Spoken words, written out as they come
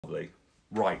Lovely.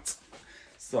 Right,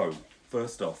 so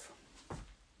first off,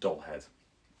 doll head.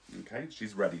 Okay,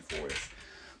 she's ready for it.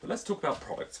 But let's talk about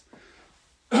product.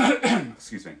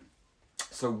 Excuse me.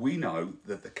 So we know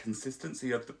that the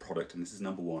consistency of the product, and this is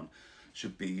number one,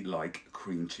 should be like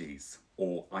cream cheese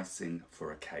or icing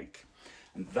for a cake.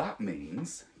 And that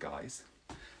means, guys,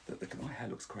 that my hair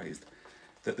looks crazed,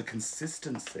 that the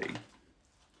consistency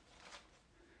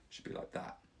should be like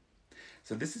that.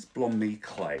 So this is Blonde Me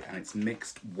clay, and it's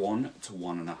mixed 1 to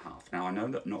 1.5. Now I know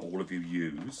that not all of you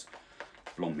use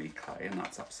Blonde Me clay, and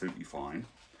that's absolutely fine.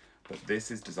 But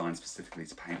this is designed specifically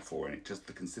to paint for, and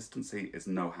the consistency is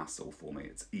no hassle for me.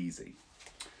 It's easy.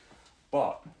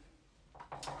 But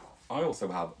I also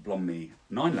have Blonde Me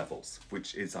 9 levels,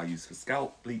 which is I use for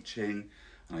scalp bleaching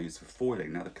and I use for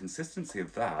foiling. Now the consistency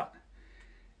of that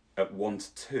at 1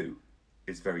 to 2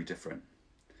 is very different.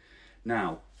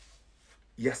 Now,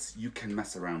 yes, you can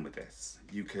mess around with this.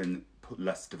 You can put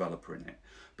less developer in it.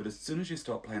 But as soon as you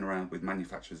start playing around with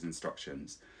manufacturer's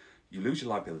instructions, you lose your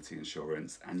liability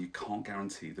insurance and you can't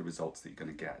guarantee the results that you're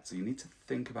going to get. So you need to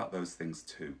think about those things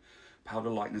too. Powder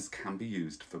lighteners can be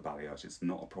used for balayage, it's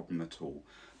not a problem at all.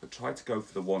 But try to go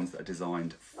for the ones that are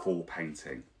designed for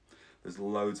painting. There's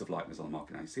loads of lighteners on the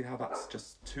market now. You see how that's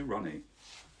just too runny?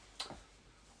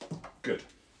 Good.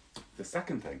 The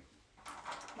second thing,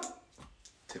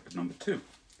 tip number 2,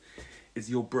 is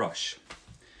your brush.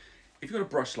 If you've got a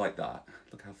brush like that,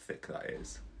 look how thick that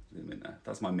is. Zoom in there.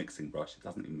 That's my mixing brush. It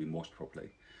hasn't even been washed properly.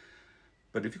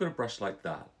 But if you've got a brush like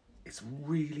that, it's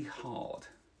really hard.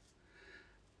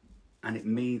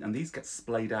 And these get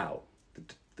splayed out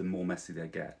the more messy they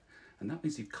get. And that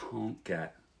means you can't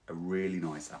get a really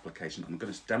nice application. I'm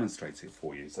going to demonstrate it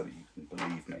for you so that you can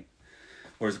believe me.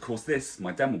 Whereas of course this,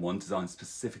 my demo one, designed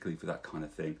specifically for that kind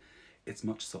of thing, it's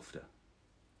much softer.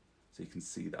 So you can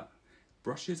see that.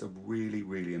 Brushes are really,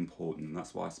 really important, and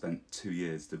that's why I spent 2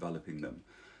 years developing them.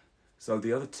 So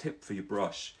the other tip for your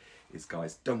brush is,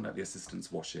 guys, don't let the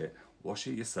assistants wash it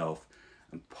yourself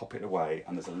and pop it away.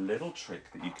 And there's a little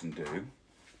trick that you can do,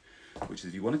 which is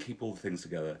if you want to keep all the things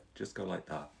together, just go like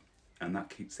that. And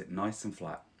that keeps it nice and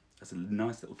flat. That's a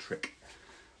nice little trick.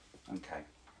 Okay,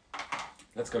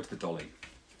 let's go to the dolly.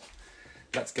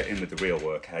 Let's get in with the real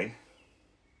work, hey?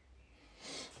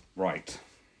 Right.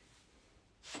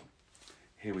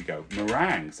 Here we go.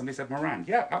 Meringue. Somebody said meringue.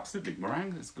 Yeah, absolutely.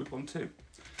 Meringue is a good one too.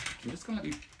 I'm just going to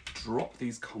let you drop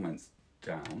these comments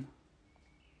down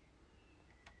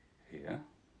here,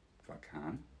 if I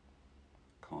can.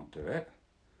 Can't do it.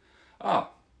 Ah,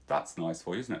 that's nice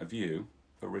for you, isn't it? A view,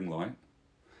 a ring light.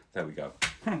 There we go.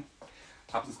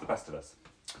 Happens to the best of us.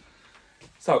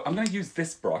 So I'm going to use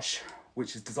this brush,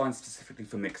 which is designed specifically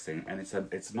for mixing, and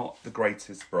it's not the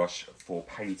greatest brush for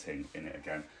painting in it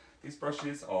again. These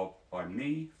brushes are by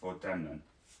me for Denman.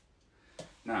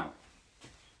 Now,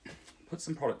 put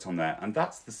some product on there, and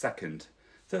that's the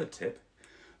third tip.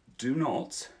 Do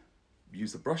not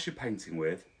use the brush you're painting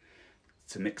with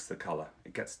to mix the colour.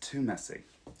 It gets too messy.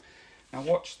 Now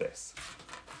watch this.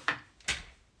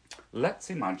 Let's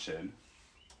imagine,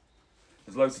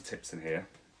 there's loads of tips in here,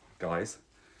 guys.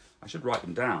 I should write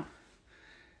them down.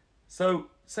 So,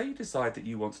 say you decide that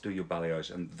you want to do your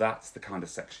balayage and that's the kind of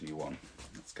section you want.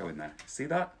 Let's go in there. See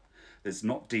that? There's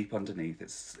not deep underneath,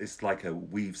 it's like a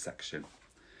weave section.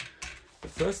 The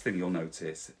first thing you'll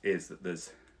notice is that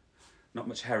there's not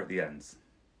much hair at the ends.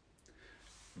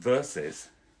 Versus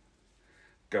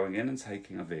going in and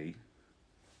taking a V.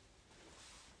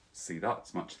 See,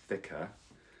 that's much thicker.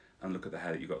 And look at the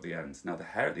hair that you've got at the ends. Now the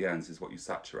hair at the ends is what you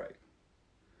saturate.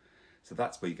 So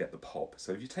that's where you get the pop.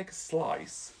 So if you take a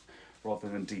slice rather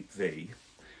than a deep V,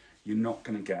 you're not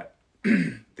going to get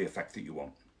the effect that you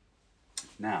want.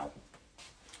 Now,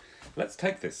 let's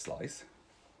take this slice.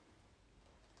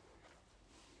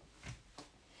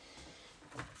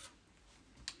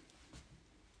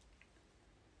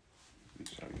 Let me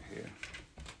show you here.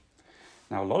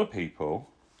 Now, a lot of people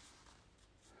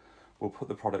will put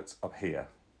the product up here.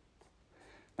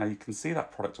 Now you can see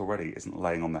that product already isn't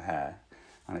laying on the hair,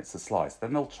 and it's a slice.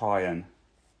 Then they'll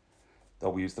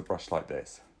use the brush like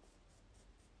this.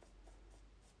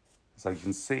 So you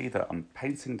can see that I'm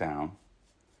painting down,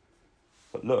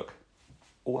 but look,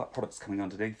 all that product's coming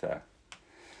underneath there.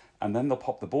 And then they'll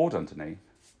pop the board underneath,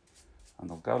 and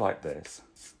they'll go like this,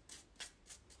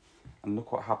 and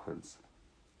look what happens.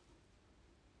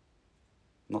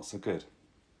 Not so good,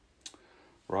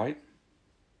 right?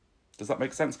 Does that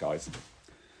make sense, guys?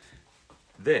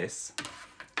 This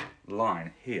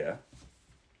line here,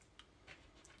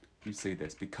 you see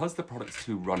this, because the product's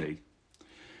too runny,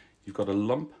 you've got a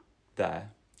lump there,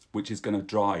 which is going to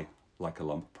dry like a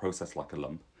lump, process like a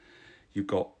lump. You've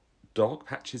got dark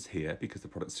patches here because the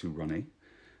product's too runny,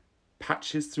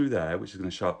 patches through there, which is going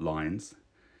to show up lines.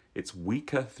 It's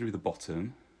weaker through the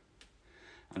bottom,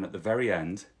 and at the very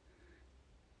end,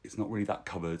 it's not really that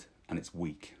covered and it's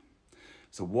weak.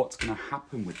 So what's going to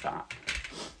happen with that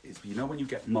is, you know when you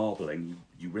get marbling,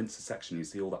 you rinse a section, you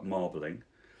see all that marbling,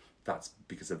 that's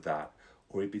because of that.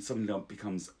 Or suddenly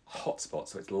becomes hot spot,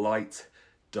 so it's light,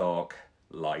 dark,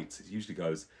 light. It usually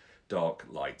goes dark,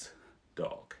 light,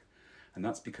 dark. And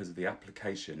that's because of the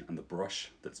application and the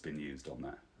brush that's been used on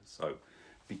there. So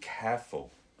be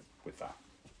careful with that.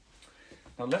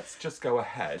 Now let's just go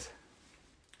ahead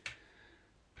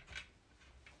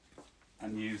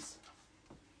and use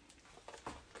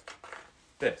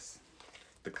this,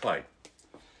 the clay.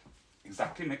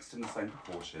 Exactly mixed in the same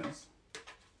proportions.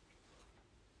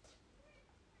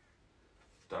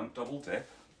 Don't double dip.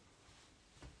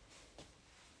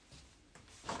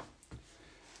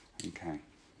 Okay.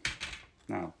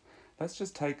 Now, let's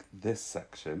just take this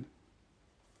section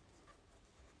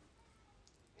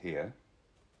here.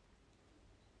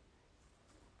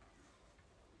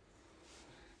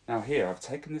 Now here, I've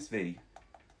taken this V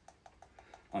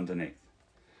underneath.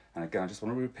 And again, I just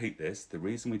want to repeat this. The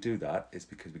reason we do that is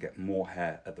because we get more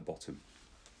hair at the bottom.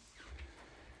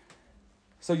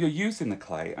 So you're using the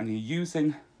clay and you're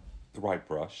using the right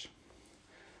brush.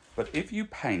 But if you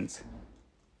paint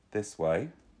this way,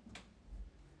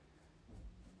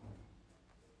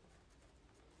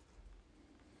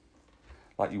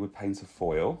 like you would paint a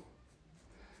foil,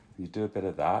 and you do a bit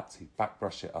of that, so you back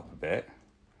brush it up a bit,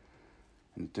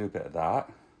 and you do a bit of that.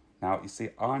 Now you see,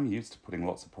 I'm used to putting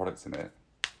lots of products in it.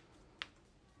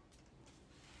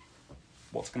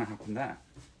 What's going to happen there?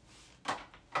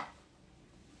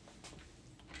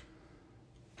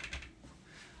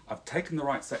 I've taken the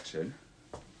right section,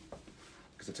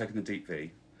 because I've taken the deep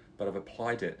V, but I've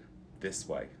applied it this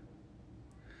way.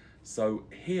 So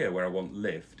here where I want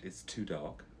lift, it's too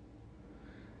dark.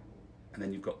 And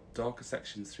then you've got darker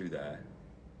sections through there.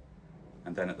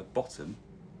 And then at the bottom,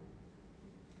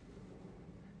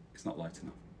 it's not light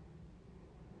enough.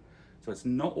 So it's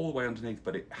not all the way underneath,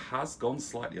 but it has gone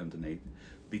slightly underneath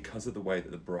because of the way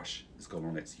that the brush has gone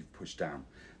on it, so you've pushed down.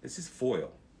 This is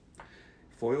foil.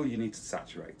 Foil you need to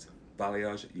saturate.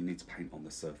 Balayage you need to paint on the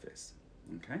surface.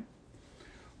 Okay?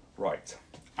 Right,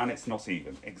 and it's not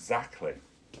even, exactly.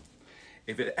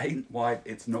 If it ain't white,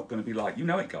 it's not going to be light. You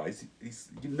know it, guys.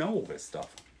 You know all this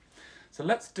stuff. So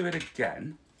let's do it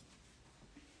again.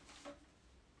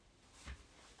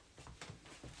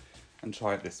 And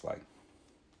try it this way.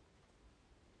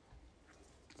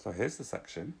 So here's the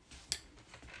section.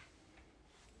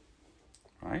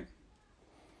 Right?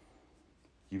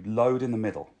 You load in the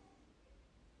middle.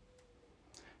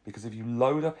 Because if you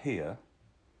load up here,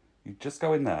 you just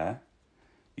go in there,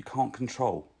 you can't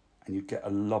control, and you get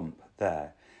a lump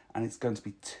there, and it's going to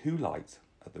be too light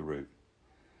at the root.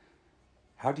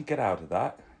 How do you get out of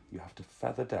that? You have to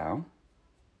feather down,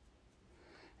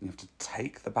 and you have to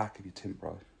take the back of your tint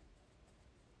brush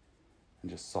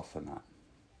and just soften that.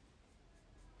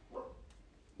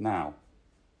 Now,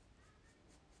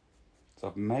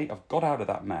 so I've got out of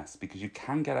that mess, because you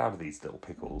can get out of these little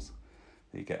pickles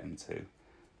that you get into.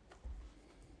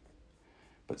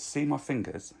 But see my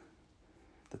fingers?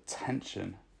 The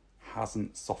tension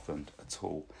hasn't softened at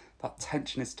all. That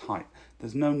tension is tight.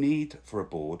 There's no need for a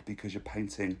board because you're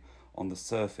painting on the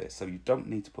surface, so you don't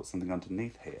need to put something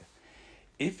underneath here.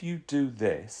 If you do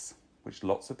this, which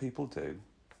lots of people do,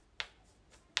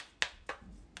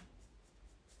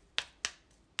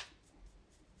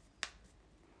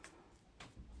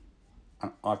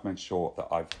 and I've made sure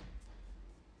that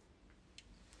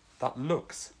that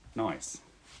looks nice,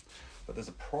 but there's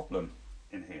a problem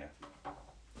in here.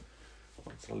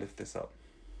 So I'll lift this up.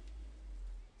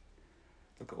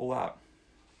 Look at all that.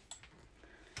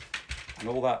 And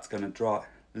all that's going to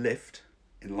lift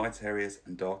in light areas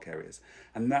and dark areas.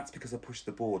 And that's because I pushed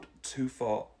the board too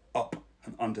far up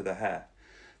and under the hair.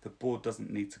 The board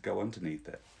doesn't need to go underneath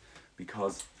it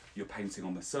because you're painting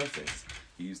on the surface.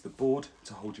 You use the board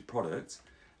to hold your product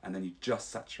and then you just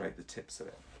saturate the tips of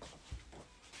it.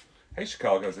 Hey,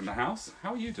 Chicago's in the house.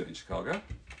 How are you doing, Chicago?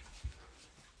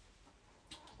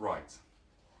 Right,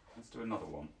 let's do another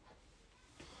one.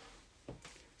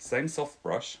 Same soft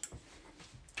brush,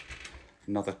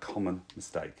 another common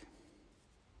mistake.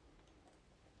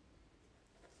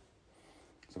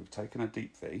 So we've taken a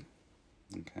deep V,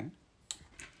 okay. And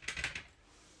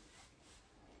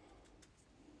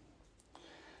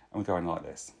we're going like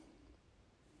this.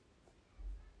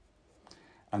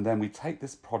 And then we take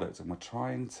this product and we're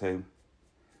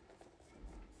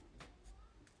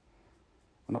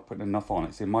I'm not putting enough on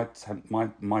it. See,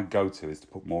 my go-to is to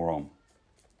put more on.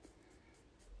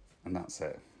 And that's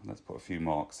it. Let's put a few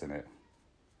marks in it.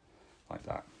 Like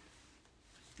that.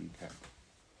 Okay.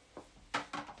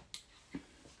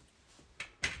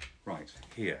 Right,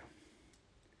 here.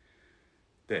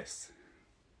 This.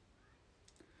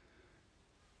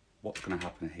 What's going to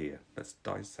happen here? Let's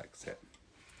dissect it.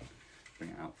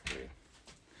 Bring it out for you.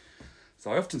 So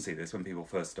I often see this when people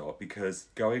first start, because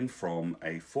going from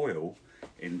a foil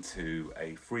into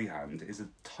a freehand is a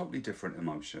totally different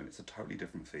emotion. It's a totally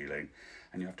different feeling,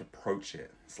 and you have to approach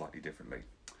it slightly differently.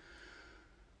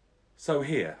 So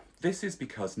here, this is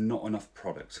because not enough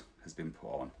product has been put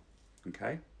on,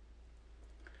 okay?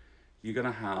 You're going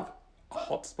to have a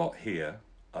hot spot here,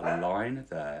 a line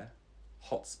there,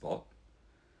 hot spot,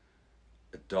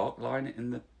 a dark line in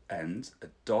the end, a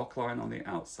dark line on the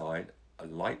outside, a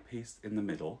light piece in the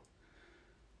middle,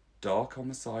 dark on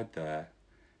the side there,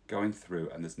 going through,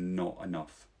 and there's not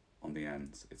enough on the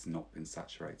ends. It's not been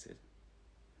saturated.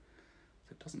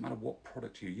 So it doesn't matter what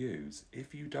product you use,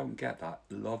 if you don't get that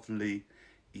lovely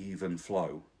even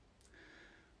flow,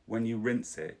 when you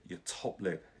rinse it, your top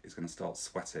lip is going to start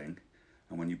sweating,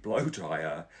 and when you blow dry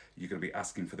her, you're going to be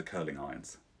asking for the curling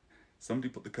irons. Somebody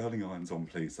put the curling irons on,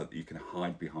 please, so that you can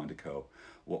hide behind a curl.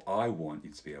 What I want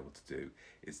you to be able to do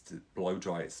is to blow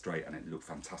dry it straight and it look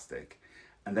fantastic,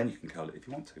 and then you can curl it if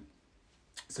you want to.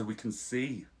 So we can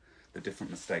see the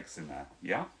different mistakes in there,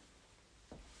 yeah?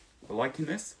 We're liking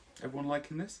this? Everyone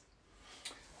liking this?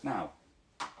 Now,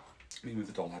 let me move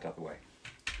the doll head out of the way.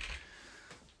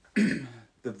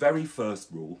 The very first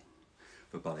rule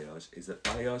for balayage is that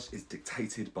balayage is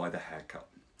dictated by the haircut.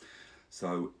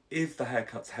 So if the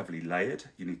haircut's heavily layered,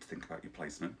 you need to think about your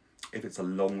placement. If it's a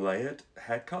long layered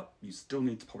haircut, you still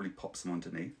need to probably pop some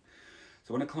underneath.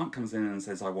 So when a client comes in and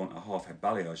says, I want a half head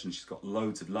balayage, and she's got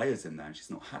loads of layers in there and she's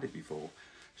not had it before,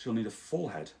 she'll need a full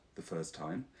head the first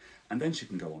time, and then she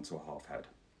can go on to a half head.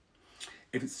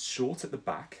 If it's short at the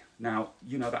back, now,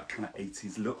 you know that kind of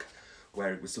 80s look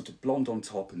where it was sort of blonde on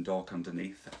top and dark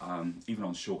underneath, even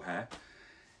on short hair.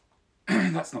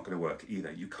 That's not going to work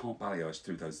either. You can't balayage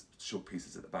through those short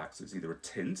pieces at the back, so it's either a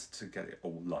tint to get it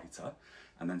all lighter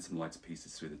and then some lighter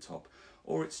pieces through the top,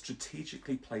 or it's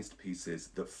strategically placed pieces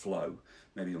that flow,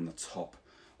 maybe on the top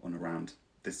and around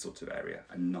this sort of area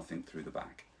and nothing through the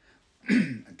back.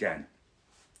 Again,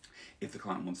 if the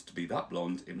client wants to be that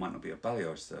blonde, it might not be a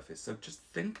balayage surface, so just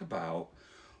think about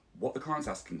what the client's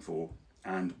asking for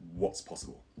and what's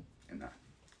possible in there.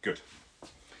 Good.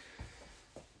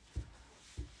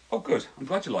 Oh good, I'm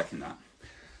glad you're liking that.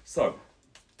 So,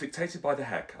 dictated by the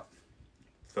haircut,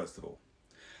 first of all.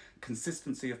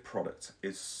 Consistency of product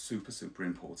is super, super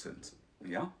important,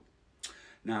 yeah?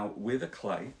 Now, with a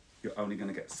clay, you're only going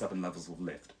to get 7 levels of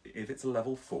lift. If it's a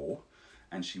level 4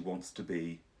 and she wants to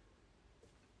be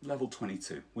level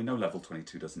 22, we know level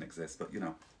 22 doesn't exist, but you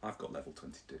know, I've got level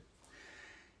 22.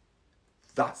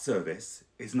 That service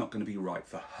is not going to be right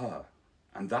for her.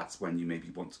 And that's when you maybe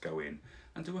want to go in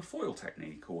and do a foil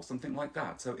technique or something like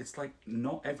that. So it's like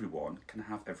not everyone can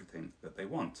have everything that they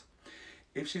want.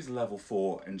 If she's level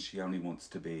 4 and she only wants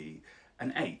to be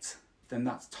an 8, then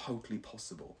that's totally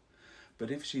possible.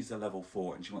 But if she's a level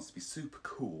 4 and she wants to be super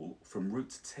cool from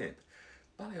root to tip,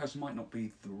 balayage might not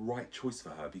be the right choice for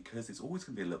her because it's always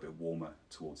going to be a little bit warmer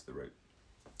towards the root.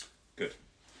 Good.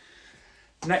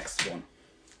 Next one,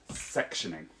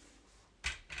 sectioning.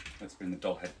 Let's bring the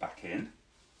doll head back in.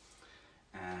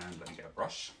 And let me get a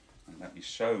brush and let me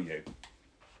show you.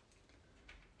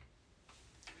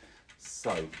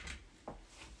 So,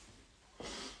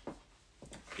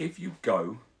 if you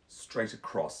go straight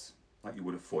across like you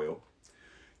would a foil,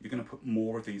 you're going to put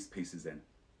more of these pieces in.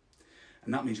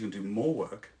 And that means you're going to do more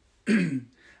work and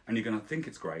you're going to think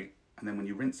it's great, and then when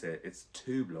you rinse it, it's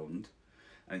too blonde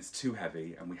and it's too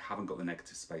heavy and we haven't got the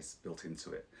negative space built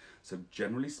into it. So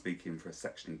generally speaking, for a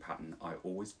sectioning pattern, I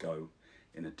always go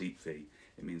in a deep V.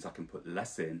 It means I can put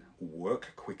less in,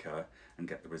 work quicker, and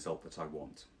get the result that I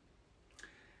want.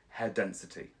 Hair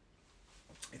density.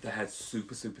 If the hair's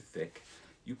super, super thick,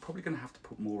 you're probably going to have to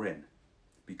put more in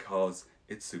because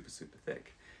it's super, super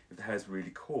thick. If the hair's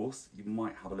really coarse, you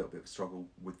might have a little bit of a struggle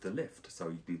with the lift, so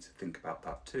you need to think about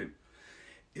that too.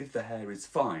 If the hair is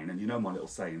fine, and you know my little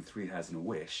saying, 3 hairs and a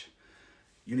wish,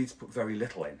 you need to put very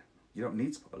little in. You don't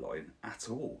need to put a lot in at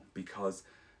all, because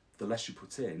the less you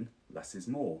put in, less is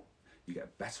more. You get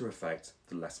a better effect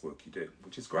the less work you do,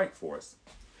 which is great for us.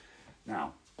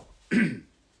 Now,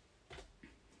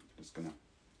 just gonna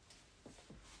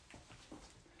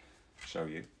show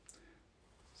you.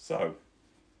 So,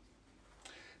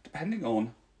 depending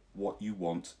on what you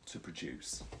want to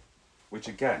produce, which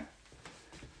again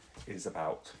is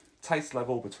about taste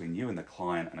level between you and the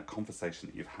client and a conversation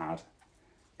that you've had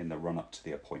in the run up to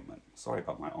the appointment. Sorry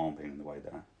about my arm being in the way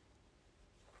there.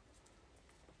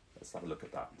 Let's have a look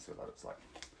at that and see what that looks like.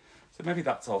 So maybe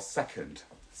that's our second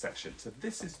section. So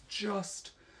this is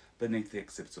just beneath the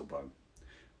occipital bone.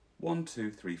 1,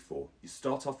 2, 3, 4. You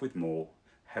start off with more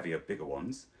heavier, bigger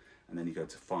ones, and then you go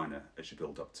to finer as you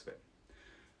build up to it.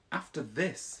 After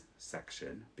this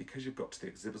section, because you've got to the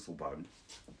occipital bone,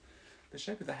 the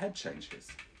shape of the head changes.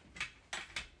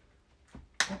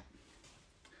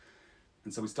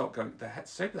 And so we start going, the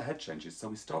shape of the head changes, so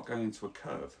we start going into a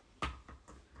curve.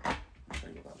 I'll show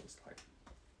you what that looks like.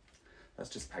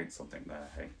 Let's just paint something there,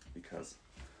 hey, because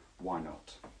why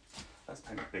not? Let's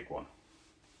paint a big one.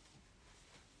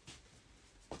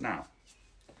 Now,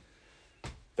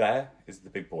 there is the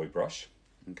big boy brush,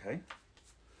 okay?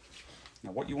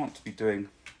 Now what you want to be doing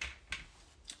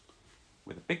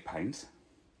with a big paint,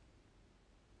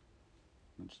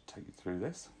 I'll just take you through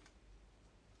this.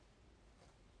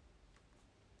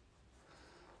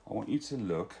 I want you to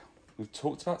look, we've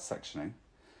talked about sectioning,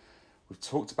 we've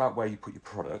talked about where you put your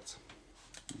product.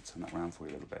 Let me turn that around for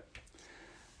you a little bit.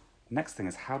 Next thing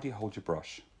is, how do you hold your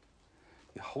brush?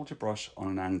 You hold your brush on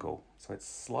an angle, so it's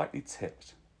slightly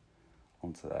tipped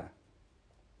onto there.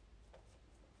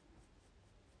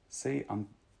 See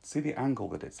the angle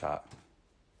that it's at.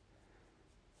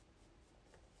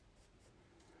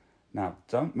 Now,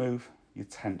 don't move your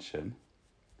tension.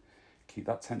 Keep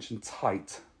that tension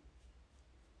tight.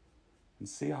 And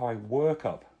see how I work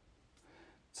up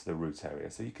to the root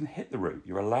area. So you can hit the root.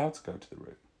 You're allowed to go to the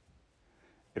root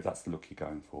if that's the look you're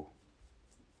going for.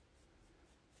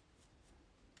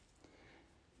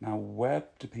 Now, where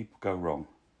do people go wrong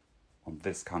on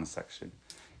this kind of section?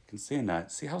 You can see in there,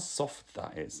 see how soft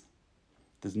that is?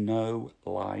 There's no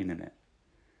line in it.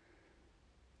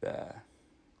 There.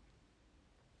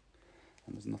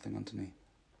 And there's nothing underneath.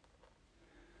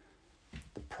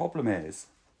 The problem is,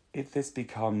 if this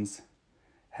becomes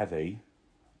heavy,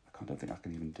 I don't think I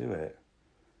can even do it.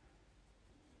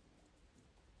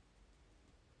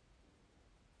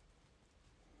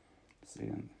 See,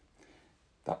 and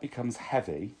that becomes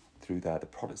heavy through there, the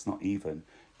product's not even,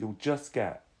 you'll just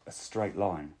get a straight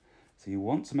line. So you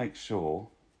want to make sure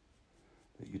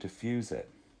that you diffuse it.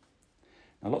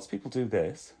 Now lots of people do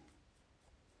this,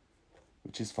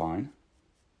 which is fine.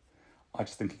 I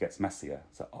just think it gets messier.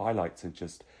 So I like to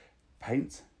just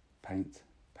paint, paint,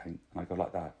 paint, and I go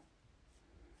like that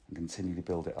and continue to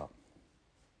build it up.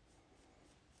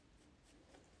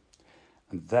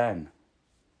 And then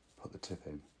put the tip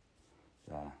in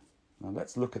there. Now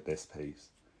let's look at this piece.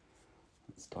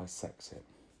 Let's dissect it.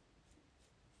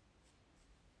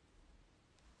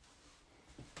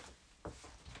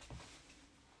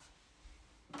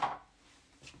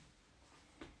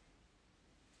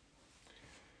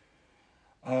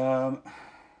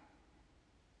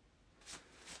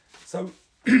 So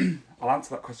I'll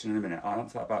answer that question in a minute. I'll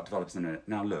answer that about developers in a minute.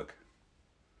 Now look,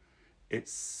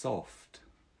 it's soft,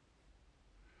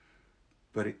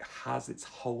 but it has its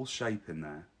whole shape in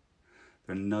there.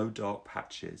 There are no dark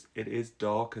patches. It is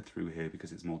darker through here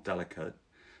because it's more delicate,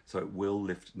 so it will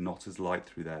lift not as light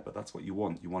through there, but that's what you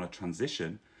want. You want to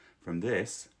transition from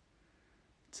this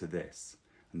to this,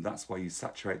 and that's why you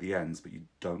saturate the ends, but you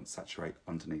don't saturate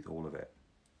underneath all of it.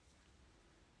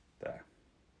 There,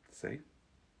 see?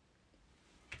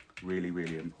 Really,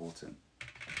 really important.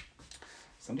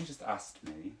 Somebody just asked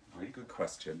me, a really good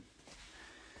question,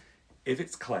 if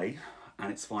it's clay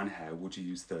and it's fine hair, would you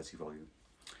use 30 volume?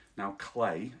 Now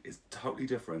clay is totally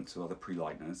different to other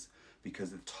pre-lighteners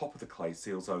because the top of the clay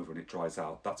seals over and it dries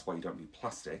out. That's why you don't need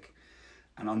plastic.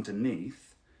 And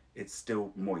underneath, it's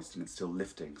still moist and it's still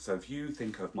lifting. So if you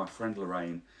think of, my friend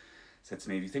Lorraine said to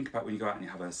me, if you think about when you go out and you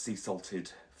have a sea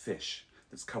salted fish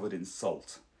that's covered in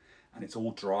salt and it's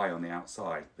all dry on the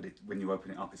outside, but when you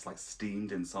open it up, it's like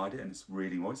steamed inside it and it's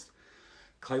really moist.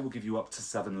 Clay will give you up to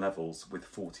 7 levels with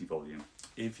 40 volume.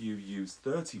 If you use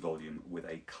 30 volume with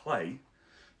a clay,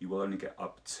 you will only get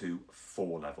up to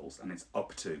 4 levels, and it's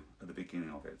up to at the beginning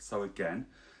of it. So again,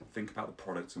 think about the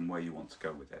product and where you want to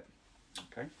go with it.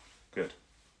 Okay, good.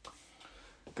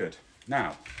 Good.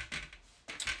 Now,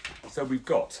 so we've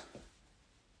got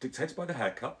dictated by the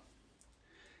haircut,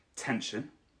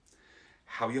 tension,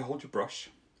 how you hold your brush,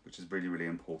 which is really, really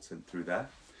important through there.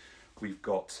 We've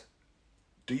got,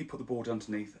 do you put the board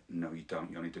underneath? No, you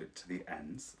don't. You only do it to the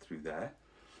ends through there.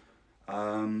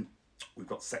 We've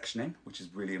got sectioning, which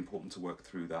is really important to work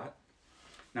through that.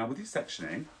 Now with your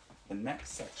sectioning, the next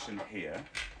section here,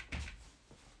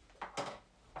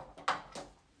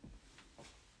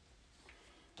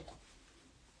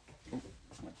 oh,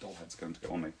 my doll head's going to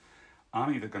go on me.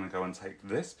 I'm either going to go and take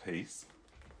this piece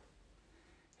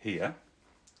here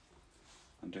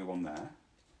and do one there.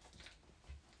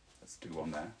 Let's do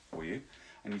one there for you.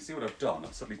 And you see what I've done?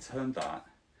 I've suddenly turned that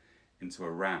into a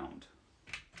round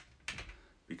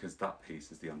because that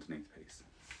piece is the underneath piece.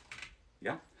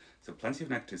 Yeah? So plenty of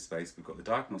negative space. We've got the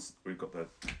diagonal, we've got the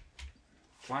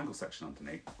triangle section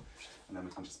underneath, and then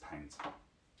we can just paint.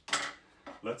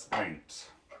 Let's paint.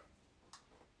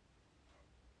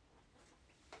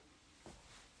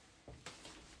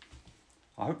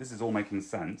 I hope this is all making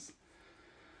sense.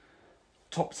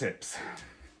 Top tips.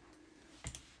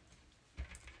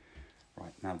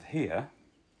 Right, now here,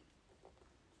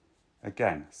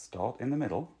 again, start in the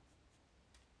middle.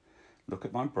 Look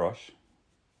at my brush.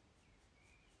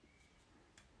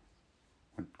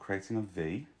 We're creating a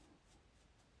V.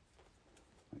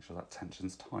 Make sure that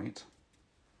tension's tight.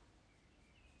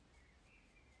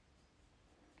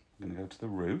 I'm going to go to the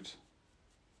root.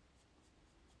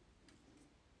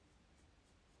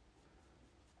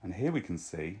 And here we can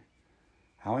see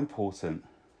how important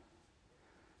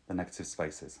the negative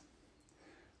space is.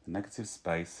 The negative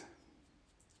space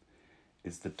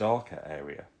is the darker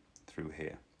area through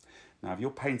here. Now, if you're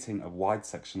painting a wide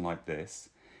section like this,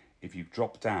 if you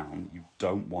drop down, you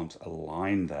don't want a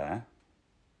line there.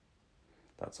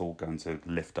 That's all going to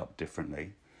lift up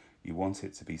differently. You want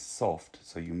it to be soft,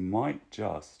 so you might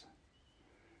just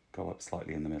go up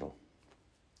slightly in the middle.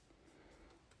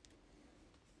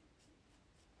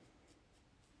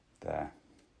 There.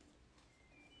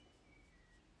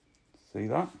 See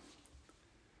that?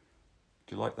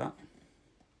 Do you like that?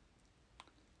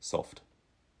 Soft.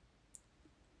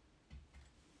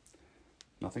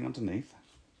 Nothing underneath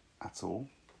at all.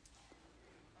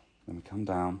 Then we come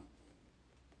down.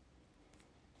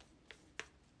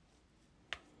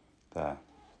 There,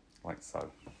 like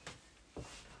so.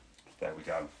 There we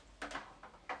go.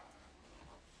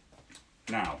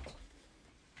 Now,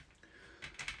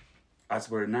 as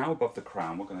we're now above the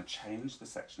crown, we're going to change the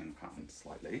sectioning pattern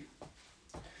slightly.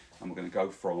 And we're going to go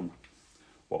from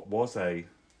what was a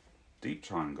deep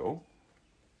triangle,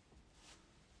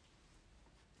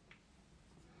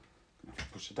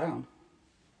 push it down,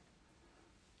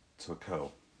 to a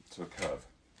curl, to a curve.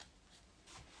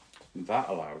 And that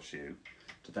allows you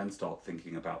to then start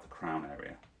thinking about the crown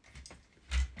area.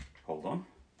 Hold on.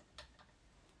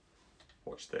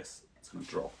 Watch this. It's going to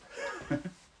drop.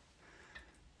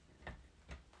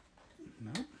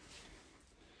 No.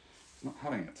 It's not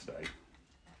having it today.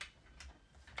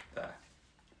 There.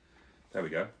 There we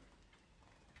go.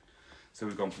 So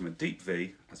we've gone from a deep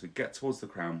V. As we get towards the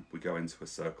crown, we go into a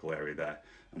circle area there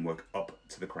and work up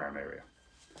to the crown area.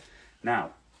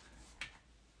 Now,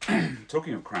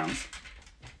 talking of crowns,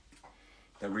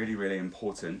 they're really, really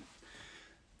important.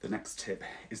 The next tip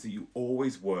is that you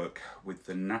always work with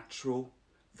the natural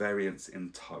variance in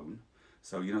tone.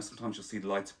 So, you know, sometimes you'll see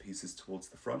lighter pieces towards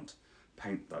the front.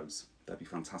 Paint those. That'd be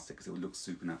fantastic because it would look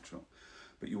supernatural.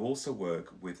 But you also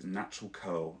work with natural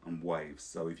curl and waves.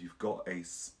 So if you've got a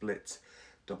split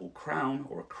double crown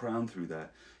or a crown through there,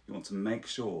 you want to make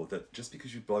sure that just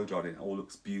because you blow dried it, it all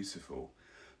looks beautiful.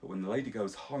 But when the lady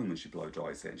goes home and she blow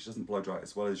dries it, and she doesn't blow dry it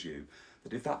as well as you,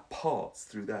 that if that parts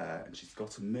through there and she's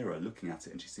got a mirror looking at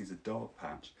it and she sees a dark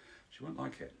patch, she won't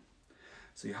like it.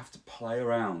 So you have to play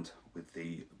around with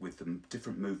the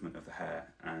different movement of the hair,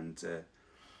 and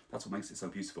that's what makes it so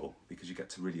beautiful, because you get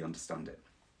to really understand it.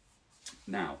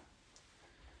 Now,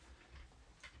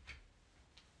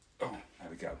 oh, there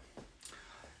we go.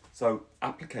 So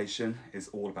application is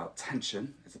all about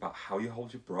tension. It's about how you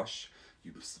hold your brush.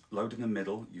 You load in the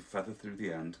middle, you feather through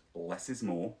the end. Less is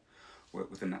more. Work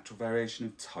with the natural variation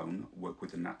of tone. Work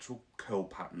with the natural curl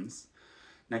patterns.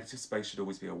 Negative space should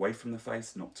always be away from the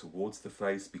face, not towards the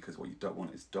face, because what you don't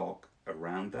want is dark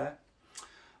around there.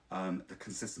 The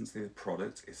consistency of the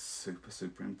product is super,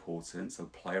 super important. So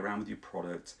play around with your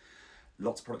product.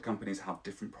 Lots of product companies have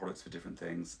different products for different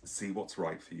things. See what's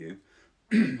right for you.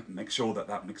 Make sure that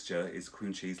that mixture is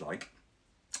cream cheese-like,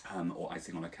 or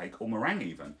icing on a cake, or meringue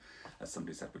even, as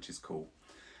somebody said, which is cool.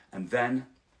 And then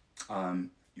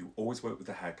you always work with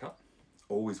the haircut.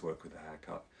 Always work with the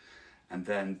haircut. And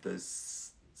then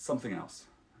there's something else,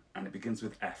 and it begins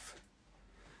with F,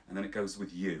 and then it goes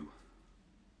with U.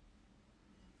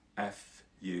 F,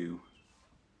 U.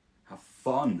 Have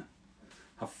fun.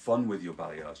 Have fun with your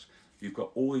balayage. You've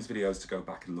got all these videos to go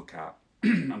back and look at.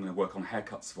 I'm going to work on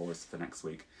haircuts for us for next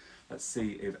week. Let's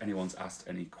see if anyone's asked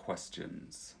any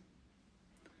questions.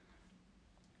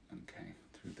 Okay,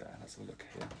 through there. Let's have a look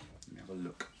here. Let me have a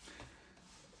look.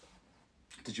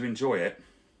 Did you enjoy it?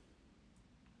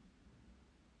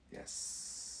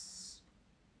 Yes.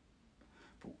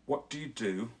 But what do you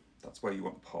do That's where you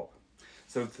want the pop.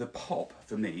 So the pop,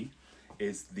 for me,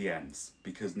 is the ends,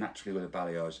 because naturally with a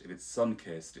balayage, if it's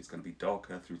sun-kissed, it's going to be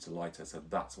darker through to lighter, so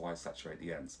that's why I saturate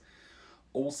the ends.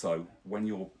 Also, when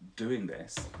you're doing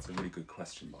this, it's a really good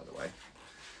question, by the way,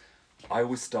 I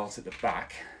always start at the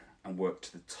back and work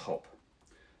to the top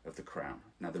of the crown.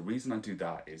 Now, the reason I do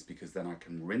that is because then I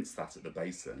can rinse that at the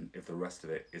basin if the rest of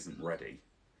it isn't ready.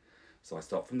 So I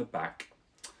start from the back,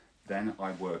 then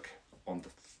I work on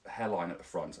the hairline at the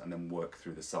front and then work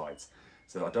through the sides.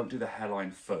 So I don't do the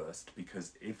hairline first,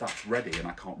 because if that's ready and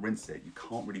I can't rinse it, you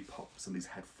can't really pop somebody's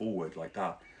head forward like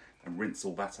that and rinse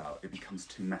all that out. It becomes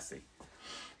too messy.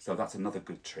 So that's another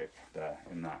good trick there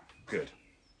in that. Good.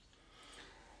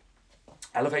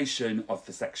 Elevation of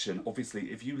the section.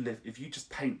 Obviously, if you just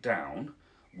paint down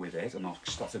with it, and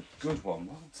that's a good one.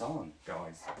 Well done,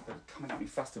 guys. They're coming at me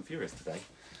fast and furious today.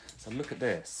 So look at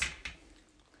this.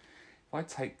 If I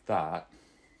take that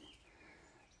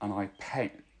and I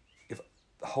paint,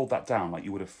 hold that down like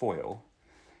you would a foil,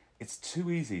 it's too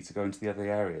easy to go into the other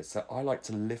areas. So I like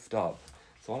to lift up.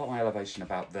 So I like my elevation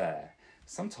about there,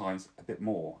 sometimes a bit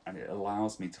more, and it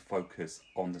allows me to focus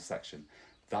on the section.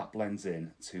 That blends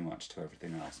in too much to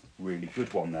everything else. Really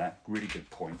good one there, really good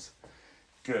point.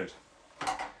 Good.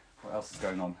 What else is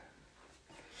going on?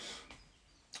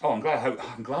 Oh, I'm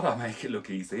glad I make it look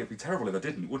easy. It'd be terrible if I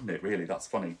didn't, wouldn't it, really? That's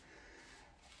funny.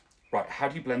 Right, how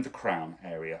do you blend the crown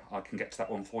area? I can get to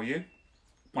that one for you.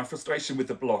 My frustration with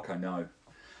the block, I know,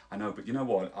 but you know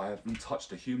what? I haven't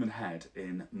touched a human head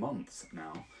in months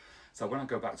now. So when I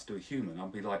go back to do a human, I'll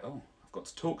be like, oh, I've got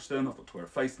to talk to them, I've got to wear a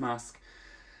face mask,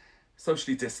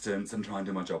 socially distance and try and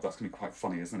do my job. That's gonna be quite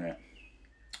funny, isn't it?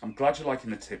 I'm glad you're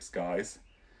liking the tips, guys.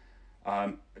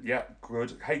 Yeah,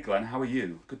 good. Hey Glenn, how are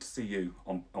you? Good to see you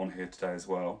on here today as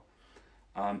well.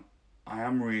 I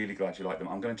am really glad you like them.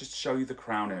 I'm gonna just show you the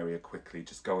crown area quickly,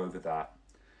 just go over that.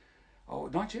 Oh,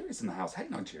 Nigeria's in the house. Hey,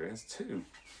 Nigeria's too.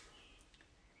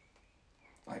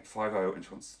 Like 5-0, and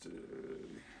she wants to...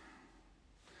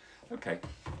 Okay.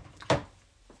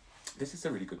 This is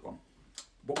a really good one.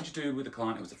 What would you do with a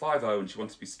client who was a 5-0 and she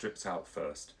wanted to be stripped out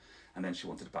first, and then she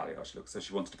wanted a balayage look, so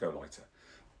she wanted to go lighter?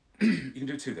 You can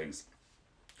do two things.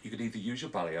 You could either use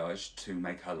your balayage to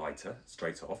make her lighter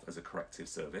straight off as a corrective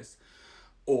service,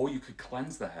 or you could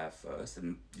cleanse the hair first,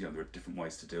 and you know there are different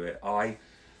ways to do it.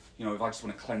 If I just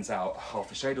want to cleanse out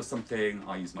half a shade or something,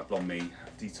 I use my Blonde Me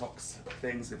detox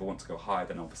things. If I want to go higher,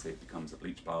 then obviously it becomes a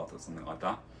bleach bath or something like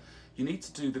that. You need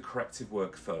to do the corrective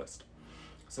work first.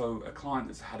 So a client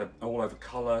that's had an all-over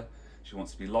colour, she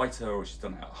wants to be lighter, or she's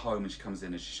done it at home and she comes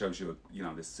in and she shows you,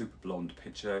 this super blonde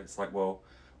picture. It's like, well,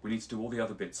 we need to do all the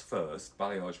other bits first.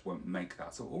 Balayage won't make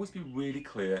that. So always be really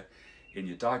clear in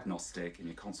your diagnostic, in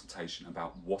your consultation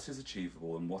about what is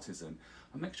achievable and what isn't.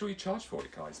 And make sure you charge for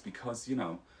it, guys, because,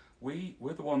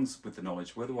 we're the ones with the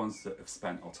knowledge, we're the ones that have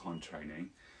spent our time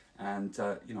training, and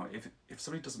if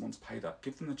somebody doesn't want to pay that,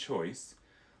 give them the choice,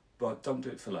 but don't do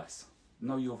it for less.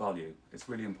 Know your value, it's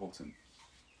really important.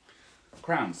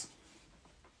 Crowns.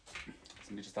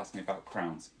 Somebody just asked me about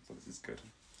crowns, so this is good.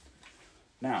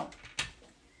 Now,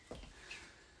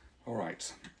 all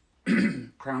right,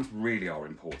 crowns really are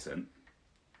important.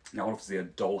 Now obviously a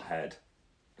doll head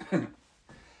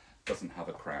doesn't have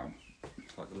a crown.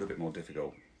 It's like a little bit more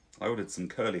difficult. I ordered some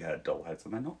curly haired doll heads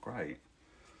and they're not great.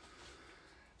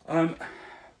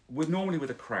 Normally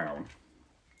with a crown,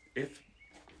 okay,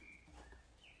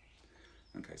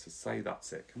 so say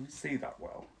that's it. Can we see that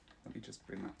well? Let me just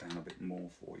bring that down a bit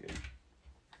more for you.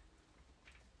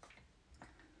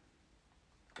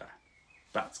 There,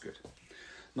 that's good.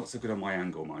 Not so good on my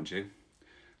angle, mind you.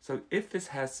 So if this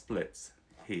hair splits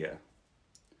here,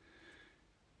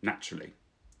 naturally,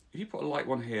 if you put a light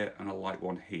one here and a light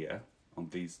one here on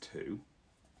these two,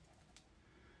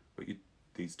 but you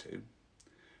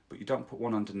don't put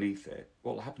one underneath it,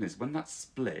 what will happen is when that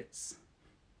splits,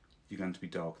 you're going to be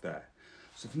dark there.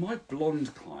 So for my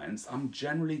blonde clients, I'm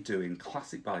generally doing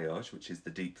classic balayage, which is the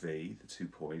deep V, the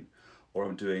 2-point, or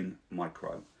I'm doing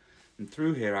micro. And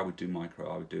through here I would do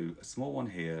micro. I would do a small one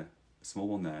here, a small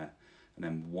one there, and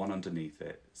then one underneath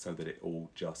it, so that it all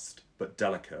just, but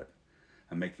delicate,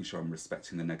 and making sure I'm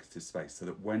respecting the negative space so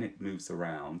that when it moves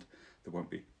around, there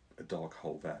won't be a dark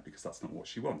hole there, because that's not what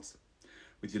she wants.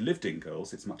 With your lived-in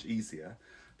girls, it's much easier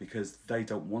because they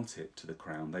don't want it to the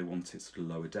crown, they want it sort of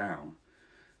lower down.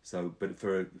 So, but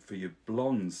for your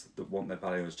blondes that want their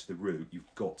balayage to the root,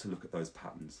 you've got to look at those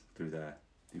patterns through there.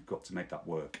 You've got to make that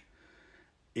work.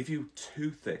 If you're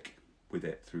too thick with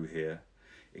it through here,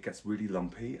 it gets really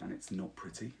lumpy and it's not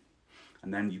pretty.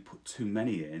 And then you put too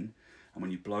many in, and when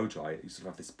you blow dry it, you sort of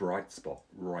have this bright spot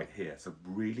right here. So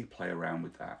really play around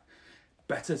with that.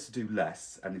 better to do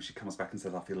less, and if she comes back and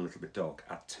says, I feel a little bit dark,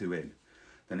 add 2 in,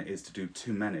 than it is to do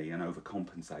too many and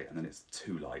overcompensate and then it's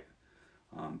too light.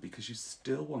 Because you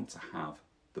still want to have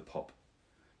the pop.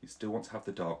 You still want to have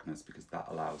the darkness because that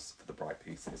allows for the bright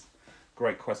pieces.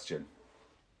 Great question.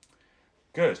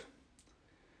 Good.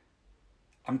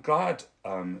 I'm glad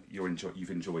you've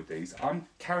enjoyed these. I'm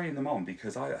carrying them on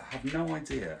because I have no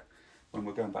idea when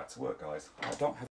we're going back to work, guys. I don't have